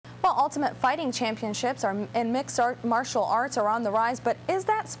World Ultimate Fighting Championships in mixed martial arts are on the rise, but is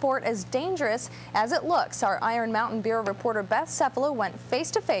that sport as dangerous as it looks? Our Iron Mountain Bureau reporter Beth Cefalu went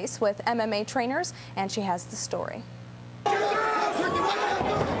face-to-face with MMA trainers, and she has the story.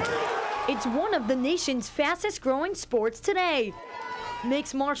 It's one of the nation's fastest-growing sports today.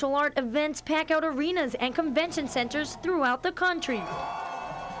 Mixed martial art events pack out arenas and convention centers throughout the country.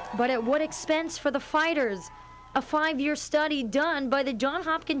 But at what expense for the fighters? A 5-year study done by the Johns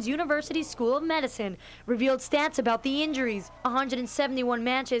Hopkins University School of Medicine revealed stats about the injuries. 171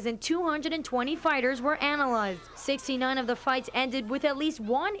 matches and 220 fighters were analyzed. 69 of the fights ended with at least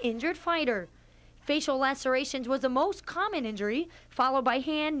one injured fighter. Facial lacerations was the most common injury, followed by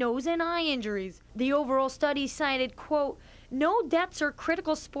hand, nose, and eye injuries. The overall study cited, quote, "No deaths or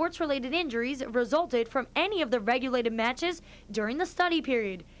critical sports-related injuries resulted from any of the regulated matches during the study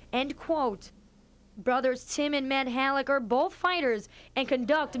period," end quote. Brothers Tim and Matt Halleck are both fighters and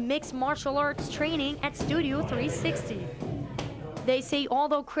conduct mixed martial arts training at Studio 360. They say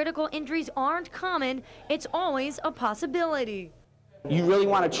although critical injuries aren't common, it's always a possibility. You really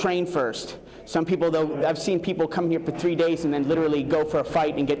want to train first. Some people, though, I've seen people come here for 3 days and then literally go for a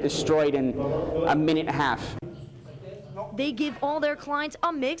fight and get destroyed in a minute and a half. They give all their clients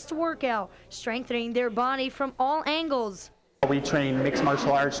a mixed workout, strengthening their body from all angles. We train mixed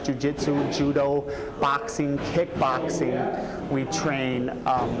martial arts, jiu-jitsu, judo, boxing, kickboxing. We train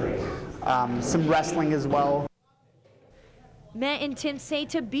some wrestling as well. Matt and Tim say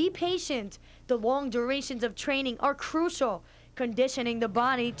to be patient. The long durations of training are crucial, conditioning the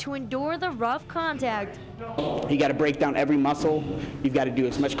body to endure the rough contact. You got to break down every muscle. You've got to do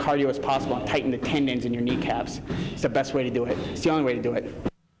as much cardio as possible and tighten the tendons in your kneecaps. It's the best way to do it. It's the only way to do it.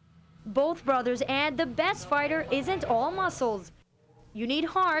 Both brothers add the best fighter isn't all muscles. You need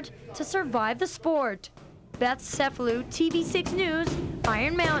heart to survive the sport. Beth Cefalu, TV6 News,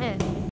 Iron Mountain.